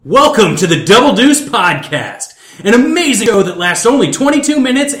Welcome to the Double Deuce Podcast, an amazing show that lasts only 22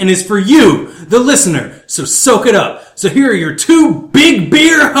 minutes and is for you, the listener, so soak it up. So here are your two big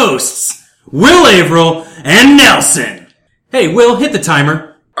beer hosts, Will Averill and Nelson. Hey, Will, hit the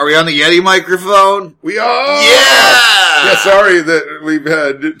timer. Are we on the Yeti microphone? We are! Yeah! Yeah, sorry that we've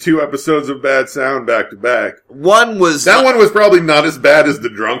had 2 episodes of bad sound back to back. One was... That one was probably not as bad as the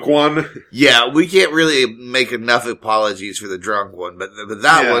drunk one. Yeah, we can't really make enough apologies for the drunk one, but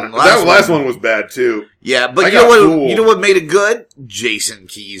that Yeah, one... that last one was bad too. Yeah, but I you know got what? fooled. You know what made it good? Jason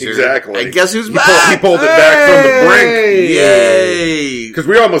Keyser. Exactly. And guess who's He back? pulled it back from the brink. Yay! Because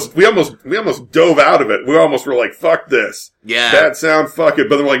we almost dove out of it. We almost were like, fuck this. Yeah. Bad sound, fuck it.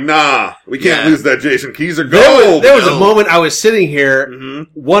 But they're like, nah, we can't Yeah. lose that Jason Keyser gold. There was a No. moment I was sitting here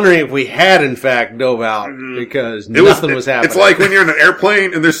wondering if we had in fact dove out because nothing was happening. It's like when you're in an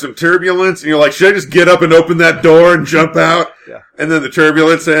airplane and there's some turbulence and you're like, should I just get up and open that door and jump out? Yeah. And then the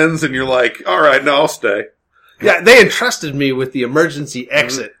turbulence ends and you're like, all right, no, I'll stay. yeah, they entrusted me with the emergency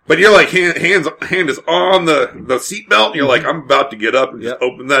exit. But you're like, hand is on the seatbelt and you're like, I'm about to get up and just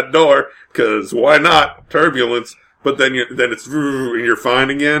open that door because why not? Turbulence. But then it's, and you're fine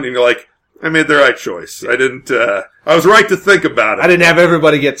again and you're like, I made the right choice. I didn't, I was right to think about it. I didn't have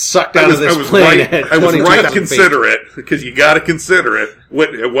everybody get sucked out of this plane at I was right to 22,000 feet. consider it because you got to consider it.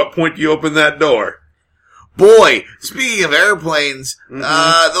 At what point do you open that door? Boy, speaking of airplanes,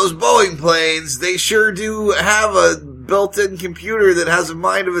 those Boeing planes, they sure do have a built-in computer that has a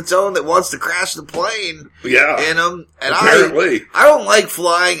mind of its own that wants to crash the plane Yeah, in them. And apparently. I don't like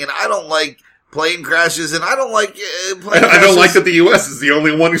flying, and I don't like plane crashes, and I don't like plane crashes. I don't like that the U.S. is the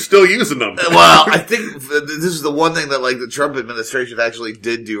only one who's still using them. Well, I think this is the one thing that, like, the Trump administration actually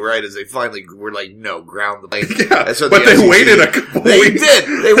did do right, is they finally were like, no, ground the plane. Yeah, That's what but the they FCC waited a couple They weeks. did.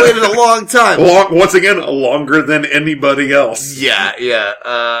 They waited a long time. Once again, longer than anybody else. Yeah.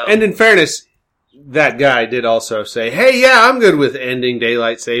 And in fairness, that guy did also say, hey, yeah, I'm good with ending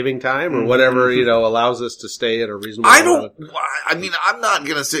daylight saving time or whatever, allows us to stay at a reasonable I mean, I'm not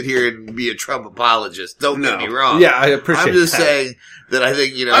going to sit here and be a Trump apologist. Don't get me wrong. Yeah, I appreciate I'm just that. saying that I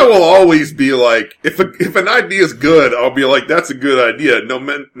think, I will always be like, if an idea is good, I'll be like, that's a good idea,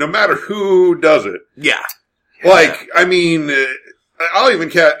 no matter who does it. Yeah. Like, I mean, I'll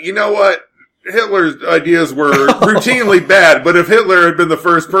even you know what? Hitler's ideas were routinely bad, but if Hitler had been the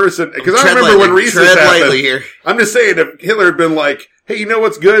first person, because I remember when Reese's tread happened, lightly here. I'm just saying, if Hitler had been like, hey, you know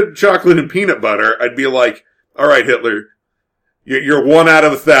what's good? Chocolate and peanut butter, I'd be like, all right, Hitler, you're 1 out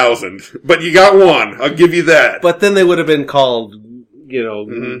of 1,000, but you got one. I'll give you that. But then they would have been called,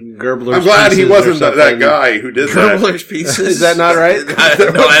 Gerbler's I'm glad he Pieces or wasn't that something. guy who did that. Gerbler's Pieces. Is that not right? No,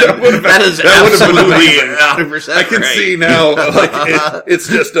 that is that would have been absolutely amazing. 100% I can right. see now, like, it's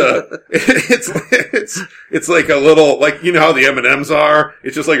just it's like a little, like, you know how the M&Ms are?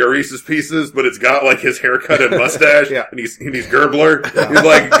 It's just like a Reese's Pieces, but it's got like his haircut and mustache, Yeah. and he's Gerbler. He's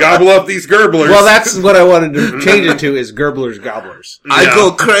like, gobble up these Gerblers. Well, that's what I wanted to change it to is Gerbler's Gobblers. I Yeah.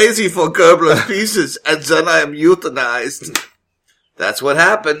 go crazy for Gerbler's Pieces, and then I am euthanized. That's what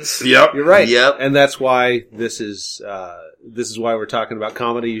happens. Yep. You're right. Yep. And that's why this is why we're talking about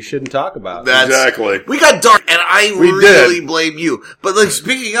comedy you shouldn't talk about. Exactly. We got dark, and I We really did. blame you. But like,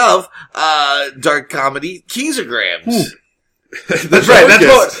 speaking of dark comedy, Keysograms. That's right. That's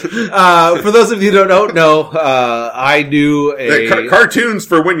what, for those of you who don't know, I do a Cartoons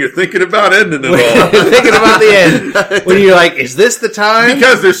for when you're thinking about ending it all. thinking about the end. When you're like, is this the time?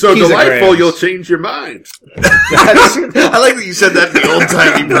 Because they're so Keysograms. delightful, you'll change your mind. I like that you said that in the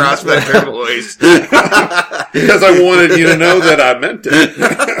old-timey prospector voice. Because I wanted you to know that I meant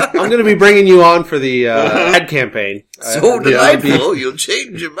it. I'm going to be bringing you on for the ad campaign. So I'd be- delightful, you'll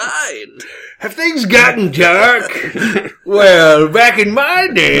change your mind. Have things gotten dark? Well, back in my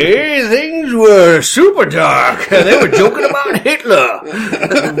day, things were super dark. They were joking about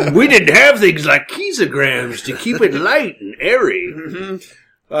Hitler. We didn't have things like Keysograms to keep it light and airy.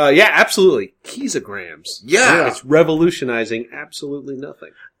 Yeah, absolutely. Keysograms. Yeah. It's revolutionizing absolutely nothing.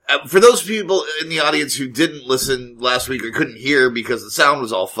 For those people in the audience who didn't listen last week or couldn't hear because the sound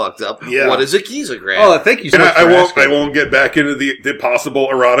was all fucked up, Yeah. what is a Keysogram? Oh, thank you so And much I for won't. asking. I won't get back into the possible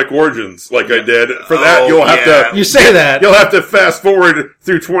erotic origins like I did. For that, you'll have to. You say that. You'll have to fast forward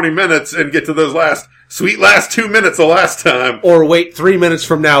through 20 minutes and get to those last 2 minutes of last time. Or wait 3 minutes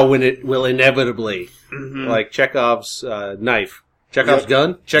from now when it will inevitably. Like Chekhov's knife. Chekhov's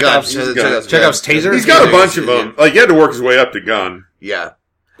gun? Chekhov's taser? He's got a bunch of them. Like, he had to work his way up to gun. Yeah.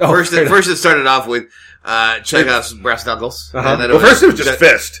 Oh, First it started off with Chekhov's breast knuckles. Uh-huh. And then Well, first it was just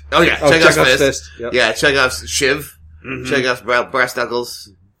fist. Oh yeah, Oh, Chekhov's Chekhov's fist. fist. Yep. Yeah, Chekhov's shiv. Chekhov's breast knuckles.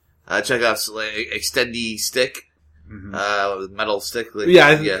 Chekhov's like, extendy stick. with metal stick.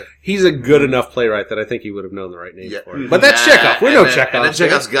 He's a good enough playwright that I think he would have known the right name for it. But Mm-hmm. that's Chekhov. We know Chekhov. And then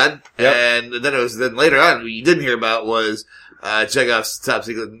Chekhov's gun. Yep. And then later on, what you didn't hear about was Chekhov's top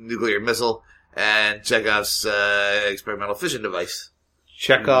secret nuclear missile and Chekhov's experimental fission device.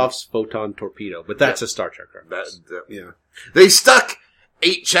 Chekhov's photon torpedo. But that's a Star Trek reference. Yeah. They stuck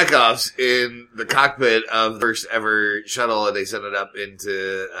 8 Chekhovs in the cockpit of the first ever shuttle, and they sent it up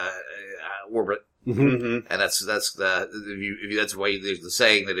into orbit. Mm-hmm. And that's why there's the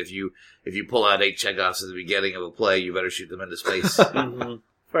saying that if you pull out 8 Chekhovs at the beginning of a play, you better shoot them into space.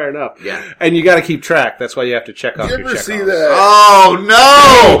 Fair enough. Yeah. And you got to keep track. That's why you have to check off You your ever Chekhovs. see that? Oh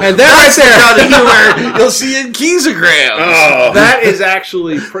no! And that's the kind of humor you'll see in Keysograms. Oh. That is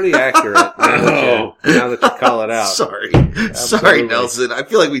actually pretty accurate. Now that you call it out. Sorry, Nelson. I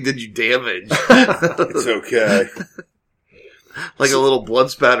feel like we did you damage. It's okay. Like a little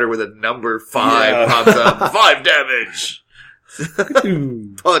blood spatter with a number 5 pops up. 5 damage.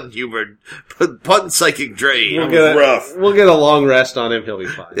 Pun humor. Pun psychic drain. We'll get a long rest on him. He'll be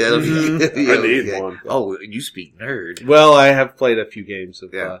fine. Yeah, I need one. Oh, you speak nerd. Well, I have played a few games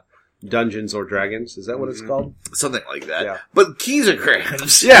of Yeah. Dungeons or Dragons. Is that what it's called? Something like that. Yeah. But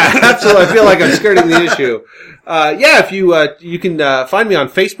Keysograms. Yeah, absolutely. I feel like I'm skirting the issue. If you can find me on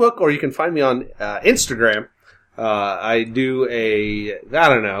Facebook or you can find me on Instagram. I do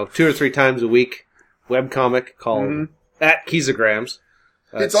 2 or 3 times a week webcomic called at Keysograms.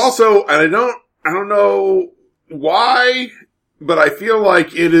 It's also, and I don't know why, but I feel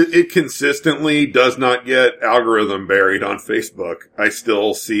like it consistently does not get algorithm buried on Facebook. I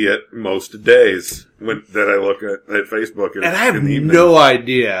still see it most days that I look at Facebook. And I have no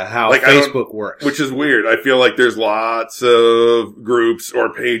idea how Facebook works. Which is weird. I feel like there's lots of groups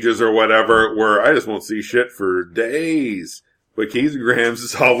or pages or whatever where I just won't see shit for days. But Keysograms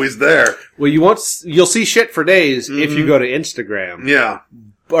is always there. Well, you'll see shit for days if you go to Instagram. Yeah.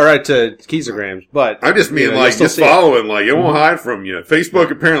 Or to Keysograms, but I just mean like just following, like it won't hide from you.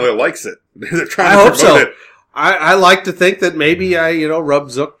 Facebook apparently likes it. They're trying to promote it. I like to think that maybe I rub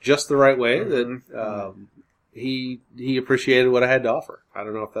Zook just the right way. That he appreciated what I had to offer. I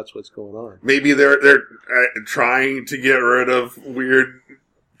don't know if that's what's going on. Maybe they're trying to get rid of weird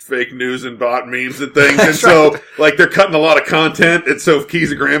fake news and bot memes and things, and so like they're cutting a lot of content, and so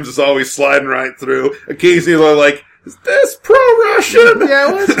Keysograms is always sliding right through. Occasionally they're like, is this pro-Russian?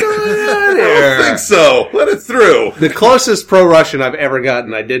 Yeah, what's going on here? I don't think so. Let it through. The closest pro-Russian I've ever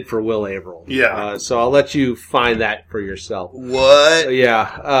gotten, I did for Will Averill. Yeah. So I'll let you find that for yourself. What?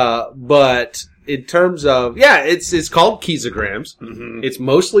 Yeah. But in terms of, it's called Keysograms. Mm-hmm. It's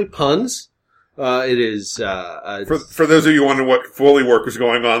mostly puns. It is, for those of you wondering what Foley work was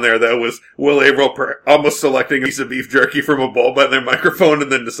going on there, that was Will Averill almost selecting a piece of beef jerky from a bowl by their microphone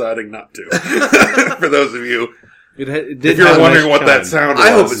and then deciding not to. For those of you. If you're wondering what that sound was.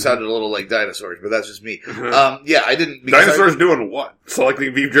 I hope it sounded a little like dinosaurs, but that's just me. I didn't. Dinosaurs doing what?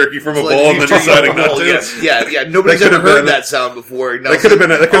 Selecting beef jerky from a bowl and then deciding not to? Yes. Yeah. Nobody's ever heard that sound before. That could have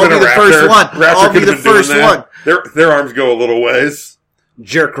been a raptor. First one. I'll be the first one. Their arms go a little ways.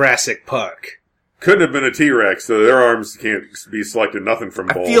 Jurassic Park. Couldn't have been a T-Rex, so their arms can't be selected nothing from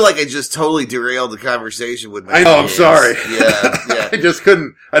bowl. I feel like I just totally derailed the conversation with my I know, I'm sorry. Yeah. I just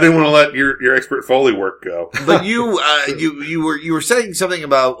couldn't. I didn't want to let your expert Foley work go. But you were saying something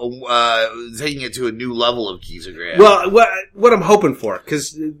about taking it to a new level of Keysogram. Well, what I'm hoping for,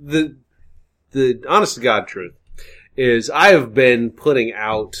 because the honest to God truth is I have been putting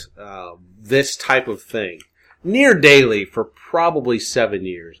out this type of thing near daily for probably 7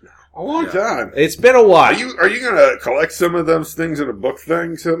 years now. A long time. It's been a while. Are you going to collect some of those things in a book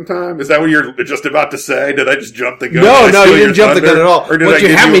thing sometime? Is that what you're just about to say? Did I just jump the gun? No, you didn't jump the gun at all. Or what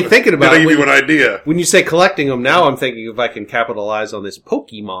you have me thinking about? Did I give you an idea? When you say collecting them, now I'm thinking if I can capitalize on this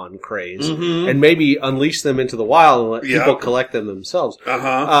Pokemon craze and maybe unleash them into the wild and let people collect them themselves.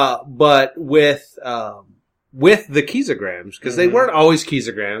 But with the Keysograms, because they weren't always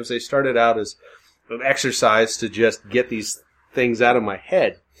Keysograms. They started out as an exercise to just get these things out of my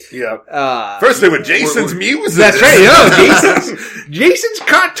head. Yeah. First, they were Jason's music. That's right. Jason's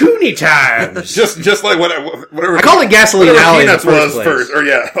cartoony times. just like whatever. I call it Gasoline Alley. Peanuts was place. first, or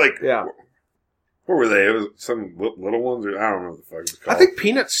what were they? It was some little ones, or I don't know what the fuck it was called. I think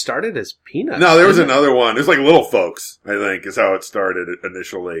Peanuts started as Peanuts. No, there was another one. It was like Little Folks, I think, is how it started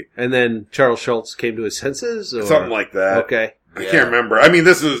initially. And then Charles Schultz came to his senses, or something like that. Okay. I can't remember. I mean,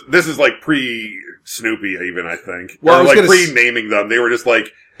 this is like pre-Snoopy, even, I think. Well, or like pre-naming them. They were just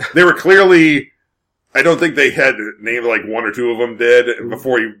like, they were clearly, I don't think they had named like one or two of them did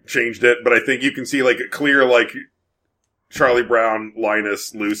before he changed it, but I think you can see like a clear like Charlie Brown,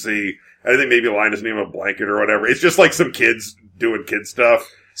 Linus, Lucy, I think maybe Linus named him a blanket or whatever. It's just like some kids doing kid stuff.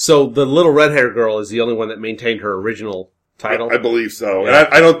 So the little red-haired girl is the only one that maintained her original title? I believe so. Yeah.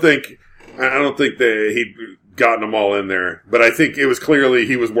 And I don't think he'd gotten them all in there. But I think it was clearly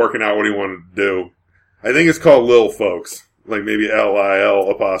he was working out what he wanted to do. I think it's called Lil Folks. Like maybe LIL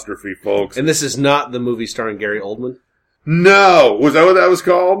apostrophe folks. And this is not the movie starring Gary Oldman? No! Was that what that was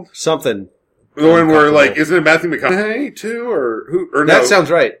called? Something. The one where, like, isn't it Matthew McConaughey, too? Or who? Or That no. sounds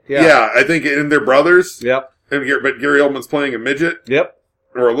right. Yeah. Yeah, I think, and they're brothers. Yep. But Gary Oldman's playing a midget? Yep.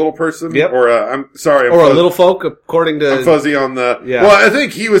 Or a little person? Yep. Or I'm sorry. Or a little folk, according to... I'm fuzzy on the... Yeah. Well, I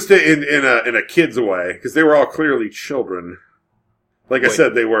think he was in a kid's way, because they were all clearly children. Like I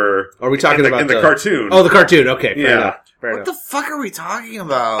said, they were... Are we talking about in the cartoon? Oh, the cartoon. Okay. Fair Yeah. enough. Fair What enough. the fuck are we talking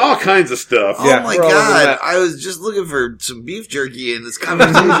about? All kinds of stuff. Oh Yeah, my we're all over god, that. I was just looking for some beef jerky and this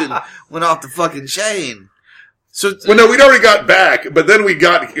conversation went off the fucking chain. So, Well, no, we'd already got back, but then we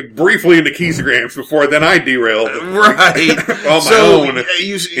got briefly into Keysograms before then I derailed right. on my So, own.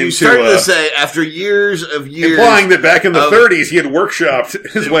 you into, started to say, after years, Implying that back in the 30s he had workshopped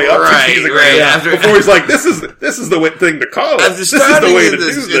his way up Right, to Keysograms right. After- before he's like, this is the way, thing to call it. after This is starting the way in, to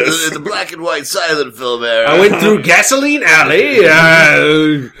this, do this. in the black and white silent film era. I went through Gasoline Alley,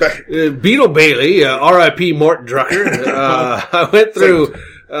 Beetle Bailey, R.I.P. Mort Drucker. I went through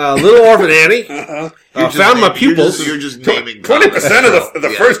Little Orphan Annie. Found my pupils. You're just naming 20% of the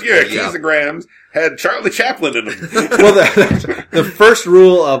Yeah, first year of yeah. Keysograms had Charlie Chaplin in them. Well, the first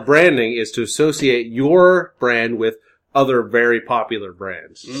rule of branding is to associate your brand with other very popular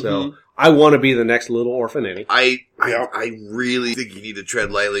brands. So I want to be the next Little Orphan Annie. I Yeah. really think you need to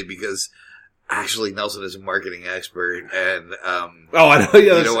tread lightly because actually Nelson is a marketing expert and Oh, I know.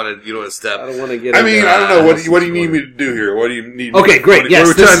 Yeah, you don't want to step. I don't want to get. I mean, into I don't know. that. What do you need me to do here? What do you need? Okay, great. What, Yes,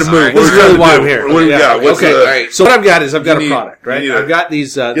 what are we trying to move? this What is are we really trying why to I'm do? here. What do we Yeah, got? What's okay. the, All right. So what I've got is I've got You a need- product, right? you need I've got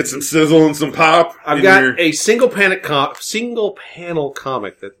these. get some sizzle and some pop? I've in got your- a single panel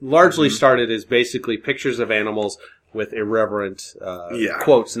comic that largely started as basically pictures of animals with irreverent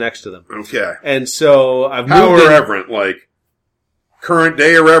quotes next to them. Okay. And so I've How moved in, irreverent? Like current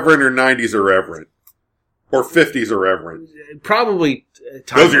day irreverent or 90s irreverent? Or 50s irreverent? probably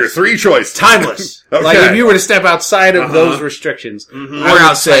timeless. Those are your three choices. Timeless. Okay. Like if you were to step outside of those restrictions, I We're would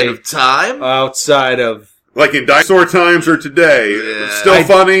outside say of time. outside of. Like in dinosaur times or today. Yeah. Still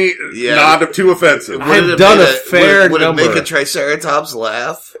funny, Yeah. not too offensive. I- I've done a fair would number. it make a Triceratops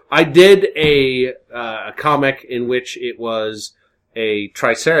laugh? I did a comic in which it was a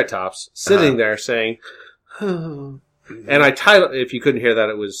Triceratops sitting there saying, and I titled. If you couldn't hear that,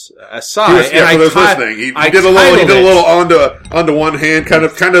 it was a sigh. Yeah, for those listening, he did a little onto one hand, kind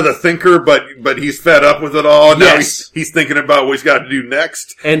of the thinker, but he's fed up with it all. Now Yes. he's thinking about what he's got to do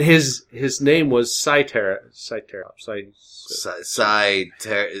next. And his name was Triceratops. Triceratops. Triceratops.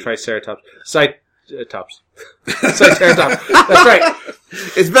 That's right.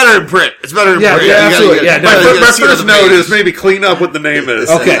 It's better in print. It's better in Yeah, print. yeah, You gotta absolutely. get- Yeah, you no, gotta My get a seat on first the note page. is maybe clean up what the name is.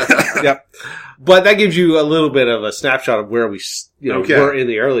 Okay. Yep. But that gives you a little bit of a snapshot of where we, Okay. were in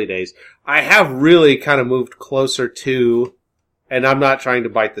the early days. I have really kind of moved closer to, and I'm not trying to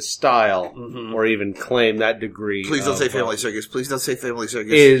bite the style or even claim that degree. Please don't of, say Family Circus. Please don't say Family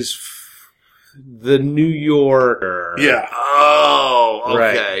Circus. Is the New Yorker. Yeah. Oh,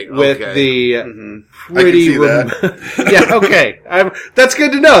 okay. Right. With okay. the I pretty. can see yeah, okay. That's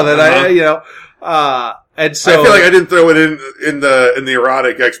good to know that and so. I feel like I didn't throw it in the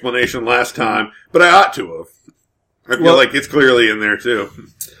erotic explanation last time, but I ought to have. I feel like it's clearly in there too.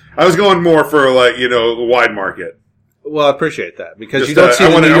 I was going more for the wide market. Well, I appreciate that because Just, you don't see I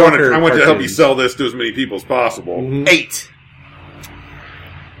the want New to Yorker I want to help you cartoons. sell this to as many people as possible. Mhm. 8.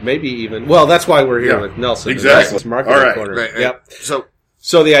 Maybe even. Well, that's why we're here Yeah, with Nelson. exactly. It's Marketing All right. Corner. Right, right. Yep.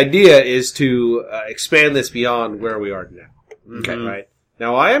 So, the idea is to expand this beyond where we are now. okay. Right.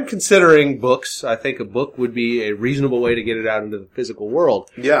 Now, I am considering books. I think a book would be a reasonable way to get it out into the physical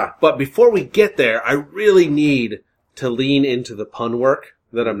world. Yeah. But before we get there, I really need to lean into the pun work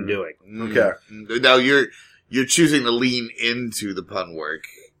that I'm doing. Okay. Now you're choosing to lean into the pun work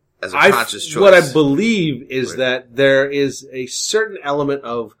as a conscious choice. What I believe is that there is a certain element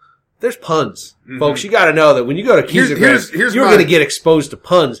of there's puns, folks. You got to know that when you go to Here's Keysograms, you're my- going to get exposed to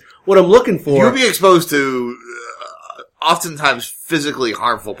puns. What I'm looking for. You'll be exposed to oftentimes physically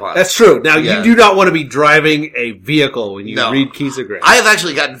harmful puns. That's true. Now, Yeah. you do not want to be driving a vehicle when you No. read Keysograms. I have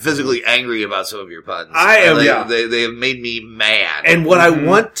actually gotten physically angry about some of your puns. I am- And yeah. they have made me mad. and what I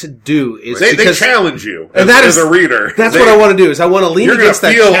want to do is They because challenge you And as, that as is- a reader. that's what I want to do is I want to lean You're going to against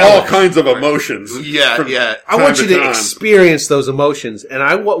that feel all challenge. kinds of emotions. Yeah, from yeah. I want you time to time. experience those emotions,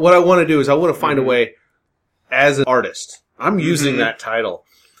 and what I want to do is I want to find a way as an artist. I'm using that title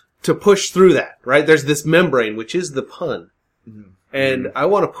to push through that, right? There's this membrane, which is the pun. And I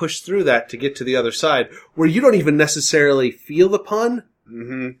want to push through that to get to the other side, where you don't even necessarily feel the pun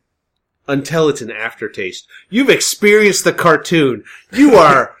until it's an aftertaste. You've experienced the cartoon. You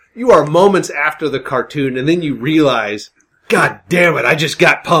are moments after the cartoon, and then you realize, God damn it, I just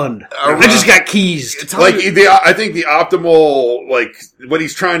got punned. I just got keysed. Like I think the optimal, like what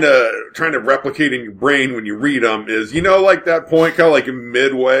he's trying to replicate in your brain when you read them is, like that point kind of like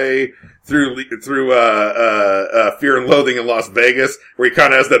midway through Fear and Loathing in Las Vegas, where he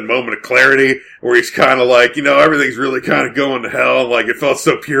kind of has that moment of clarity, where he's kind of like, everything's really kind of going to hell. Like, it felt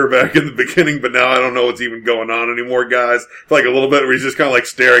so pure back in the beginning, but now I don't know what's even going on anymore, guys. Like a little bit where he's just kind of like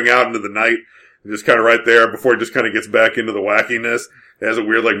staring out into the night, just kind of right there before he just kind of gets back into the wackiness. It has a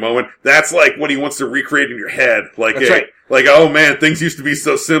weird like moment. That's like what he wants to recreate in your head. Like, like, oh man, things used to be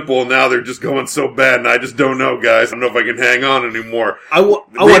so simple, now they're just going so bad, and I just don't know, guys. I don't know if I can hang on anymore. I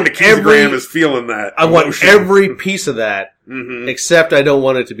want Graham is feeling that. I want every piece of that, except I don't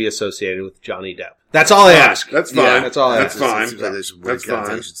want it to be associated with Johnny Depp. That's all I ask. That's fine. Yeah, that's all I ask. That's fine. There's some weird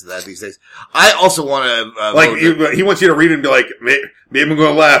connotations to that these days. I also want to he wants you to read it and be like, maybe I'm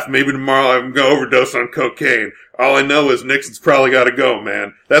going to laugh. Maybe tomorrow I'm going to overdose on cocaine. All I know is Nixon's probably got to go,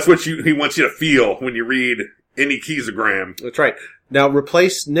 man. That's what he wants you to feel when you read any Keysogram. That's right. Now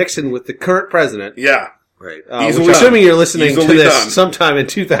replace Nixon with the current president. Yeah. Right. Assuming you're listening to this sometime in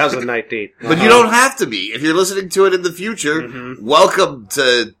 2019. But you don't have to be. If you're listening to it in the future, welcome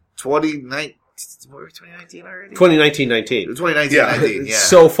to 2019. We're 2019 already? 2019. 2019, yeah.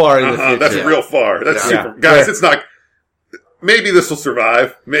 So far in the future. That's real far. That's super. Guys, it's not... Maybe this will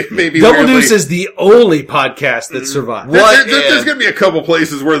survive. Maybe Double Deuce is the only podcast that survived. There's going to be a couple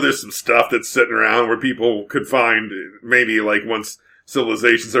places where there's some stuff that's sitting around where people could find, maybe like once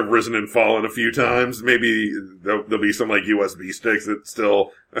civilizations have risen and fallen a few times, maybe there'll be some like USB sticks that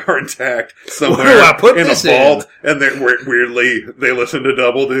still are intact somewhere in a vault. And weirdly, they listen to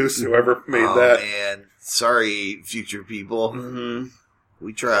Double Deuce, whoever made that. Oh man, sorry, future people.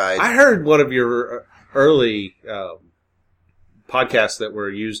 We tried. I heard one of your early podcasts that were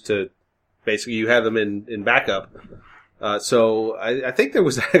used to basically you have them in backup. So I think there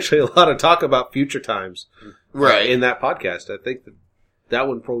was actually a lot of talk about future times, right, in that podcast. I think that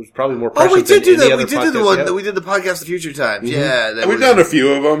one was probably more prescient. Oh, we did do that. We did the podcast, The Future Times. Yeah, we've done a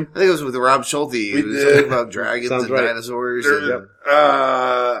few of them. I think it was with Rob Schulte. It was talking about dragons and dinosaurs.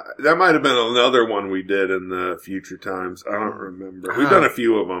 That might have been another one we did in the Future Times. I don't remember. We've done a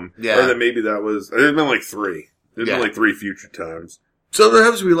few of them. Yeah, or that maybe that was. There's been like 3. There's been like 3 Future Times.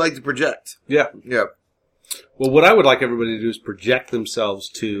 Sometimes we like to project. Yeah. Well, what I would like everybody to do is project themselves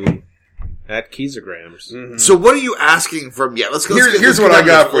to at Keysigrams. So what are you asking from? Yeah, let's go. Here's what I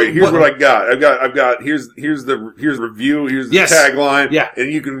got for you. Here's what I got. I've got. Here's the review. Here's the tagline. Yeah,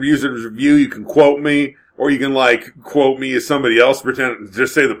 and you can use it as a review. You can quote me, or you can like quote me as somebody else. Pretend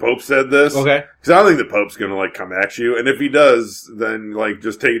just say the Pope said this. Okay. Because I don't think the Pope's gonna like come at you, and if he does, then like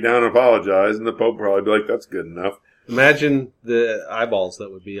just take it down and apologize, and the Pope will probably be like, "That's good enough." Imagine the eyeballs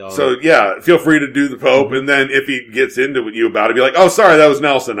that would be on. So, yeah, feel free to do the Pope, and then if he gets into you about it, be like, oh, sorry, that was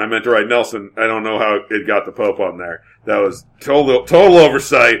Nelson. I meant to write Nelson. I don't know how it got the Pope on there. That was total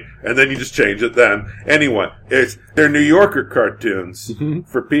oversight, and then you just change it then. Anyway, they're New Yorker cartoons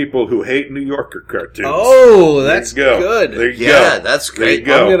for people who hate New Yorker cartoons. Oh, that's good. There you go. Yeah, that's great.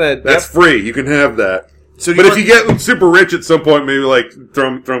 There you go. That's free. You can have that. So but if you get super rich at some point, maybe like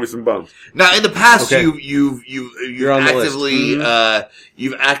throw me some bums. Now, in the past, Okay. you've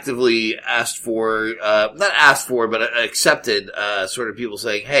actively asked for, not asked for, but accepted, sort of people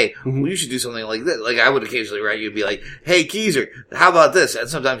saying, "Hey, well, you should do something like this." Like I would occasionally write you and be like, "Hey, Keyser, how about this?" And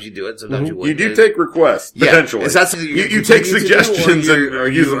sometimes you do it, sometimes you wouldn't. You do take requests potentially. Is that something you take suggestions and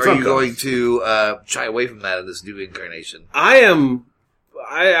use them? Are you going to shy away from that in this new incarnation?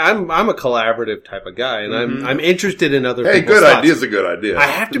 I'm a collaborative type of guy, and I'm interested in other people's good thoughts. idea's a good idea. I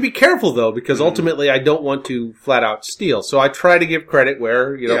have to be careful though, because ultimately I don't want to flat out steal. So I try to give credit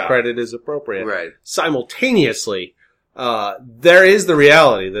where credit is appropriate. Right. Simultaneously, there is the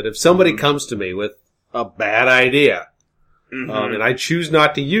reality that if somebody comes to me with a bad idea, and I choose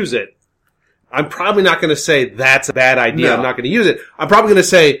not to use it, I'm probably not going to say that's a bad idea. No. I'm not going to use it. I'm probably going to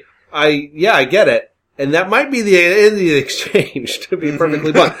say, I get it. And that might be the end of the exchange, to be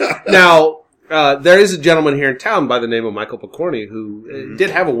perfectly blunt. Now, there is a gentleman here in town by the name of Michael Picorni who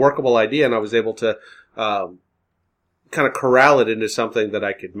did have a workable idea, and I was able to kind of corral it into something that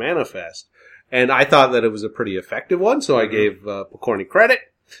I could manifest. And I thought that it was a pretty effective one, so I gave Picorni credit.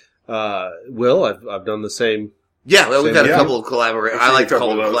 Will, I've done the same. Yeah, well, we've had a couple of collaborations. I like to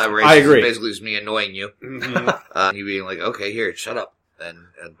call them collaborations. I agree. It's basically just me annoying you. You being like, okay, here, shut up.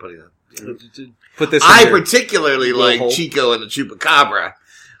 and putting them. Put this. I particularly like hole. Chico and the Chupacabra,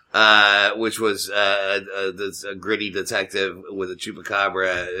 which was a gritty detective with a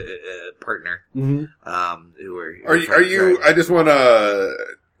Chupacabra partner. Mm-hmm. Who were Are you? I just want to.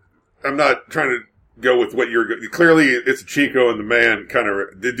 I'm not trying to go with what you're. Clearly, it's Chico and the Man kind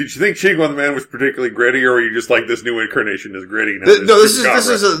of. Did you think Chico and the Man was particularly gritty, or were you just like this new incarnation is gritty? Now This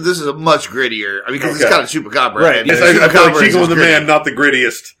is a much grittier. I mean, because it's got a Chupacabra, Right? Yes, I feel like Chico and the Man, not the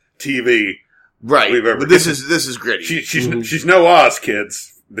grittiest TV, right? we've ever. But this is gritty. She's no Oz,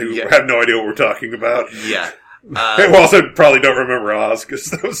 kids. They have no idea what we're talking about. Yeah. They also probably don't remember Oz because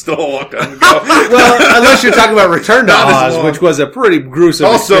that was still a long time ago. Well, unless you're talking about Return to Not as Oz, long. which was a pretty gruesome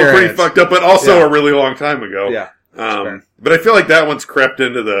Also experience. pretty fucked up, but also a really long time ago. Yeah. But I feel like that one's crept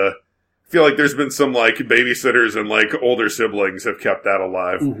into the. I feel like there's been some like babysitters and like older siblings have kept that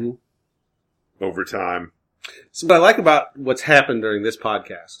alive over time. So what I like about what's happened during this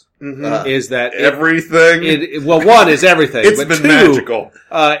podcast is that Everything. one is everything. It's but been two, magical.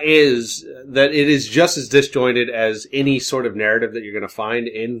 Is that it is just as disjointed as any sort of narrative that you're going to find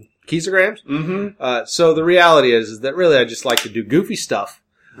in Keysograms. Mm-hmm. So the reality is that really I just like to do goofy stuff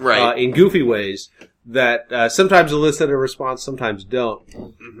Right. in goofy ways that sometimes elicit a response, sometimes don't.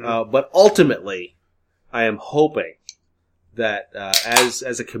 But ultimately, I am hoping that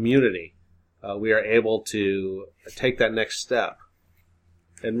as a community, we are able to take that next step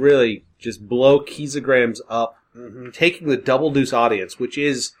and really just blow Keysograms up, taking the Double Deuce audience, which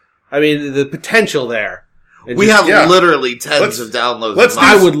is, I mean, the potential there. And We just- have literally tens of downloads.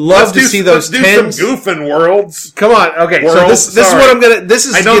 I would love to see those let's tens. do some goofing worlds. Come on, okay. So Worlds, this is what I'm gonna. This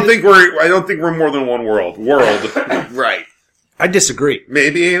is. I don't think we're more than one world. right. I disagree.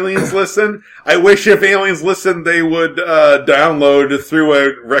 Maybe aliens listen. I wish if aliens listened, they would download through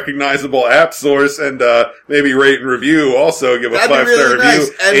a recognizable app source and maybe rate and review. Also, give a That'd be 5-star really review. nice.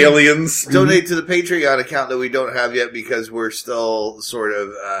 And Aliens. Donate to the Patreon account that we don't have yet because we're still sort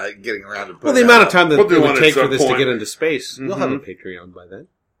of getting around to. Well, the amount of time that We'll do it one would at take for some this to point. get into space, you'll have a Patreon by then.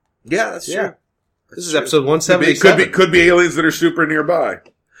 Yeah, that's Yeah. true. This is episode Could 177. be aliens that are super nearby.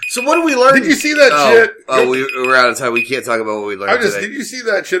 So what did we learn? Did you see that shit? Oh, we're out of time. We can't talk about what we learned today. Did you see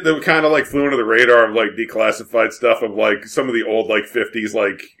that shit that kind of like flew under the radar of like declassified stuff of like some of the old like 50s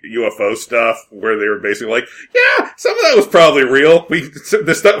like UFO stuff where they were basically like, yeah, some of that was probably real.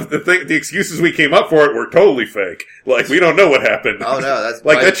 The excuses we came up for it were totally fake. Like we don't know what happened. Oh no, that's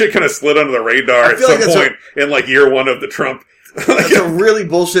like that shit kind of slid under the radar I at feel some like that's point in like year one of the Trump. That's a really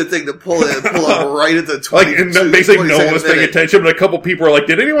bullshit thing to pull up right at the 20, and basically no one was paying attention, but a couple people were like,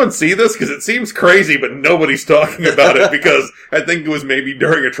 did anyone see this? Because it seems crazy, but nobody's talking about it because I think it was maybe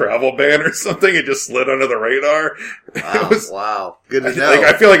during a travel ban or something. It just slid under the radar. Wow. Good to know.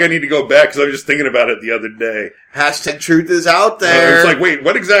 I feel like I need to go back because I was just thinking about it the other day. Hashtag truth is out there. It's like, wait,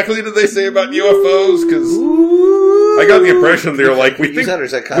 what exactly did they say about UFOs? Because I got the impression they were like, we think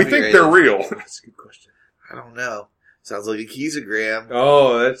they're real. That's a good question. I don't know. Sounds like a Keysogram.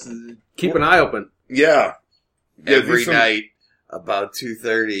 Oh, that's keep an eye open. Yeah. Every night about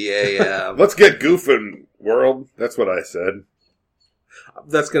 2:30 a.m. Let's get goofing, world. That's what I said.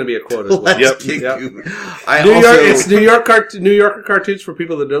 That's going to be a quote as well. Let's get Yep. goofing. It's New Yorker cartoons for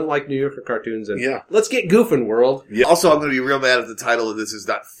people that don't like New Yorker cartoons. And let's get goofing, world. Yeah. Also, I'm going to be real mad if the title of this is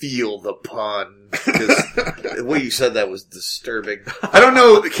not "Feel the Pun" because the way you said that was disturbing. I don't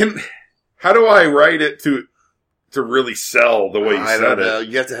know. How do I write it to really sell the way you I said don't it? know.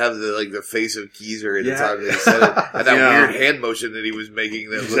 You have to have the face of Keezer at the time that he said it, and that weird hand motion that he was making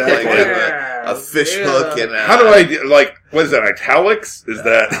that looked like a fish hook. And how do I like? What is that? Italics? Is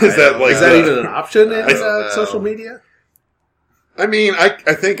that even an option in social media? I mean, I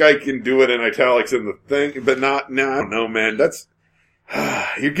think I can do it in italics in the thing, but not. No, I don't know, man. That's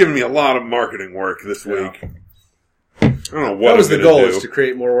you're giving me a lot of marketing work this week. I don't know what that was the I'm goal, gonna is do. to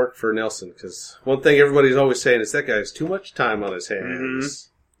create more work for Nelson, because one thing everybody's always saying is that guy has too much time on his hands.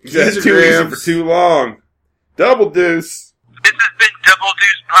 He's had too easy for too long. Double Deuce. This has been Double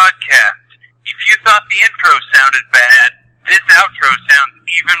Deuce Podcast. If you thought the intro sounded bad, this outro sounds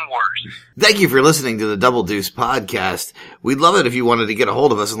even worse. Thank you for listening to the Double Deuce Podcast. We'd love it if you wanted to get a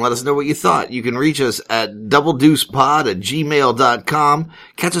hold of us and let us know what you thought. You can reach us at doubledeucepod@gmail.com.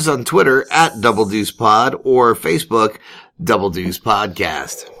 Catch us on Twitter at doubledeucepod or Facebook Double Deuce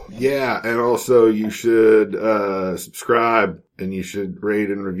Podcast. Yeah, and also you should subscribe and you should rate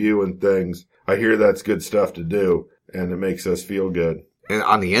and review and things. I hear that's good stuff to do, and it makes us feel good. And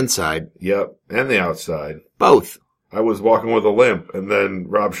on the inside, Yep, and the outside. both. I was walking with a limp, and then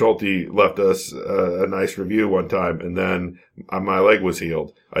Rob Schulte left us a nice review one time, and then my leg was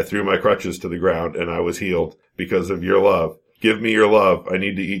healed. I threw my crutches to the ground, and I was healed because of your love. Give me your love. I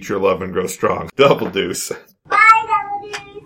need to eat your love and grow strong. Double deuce.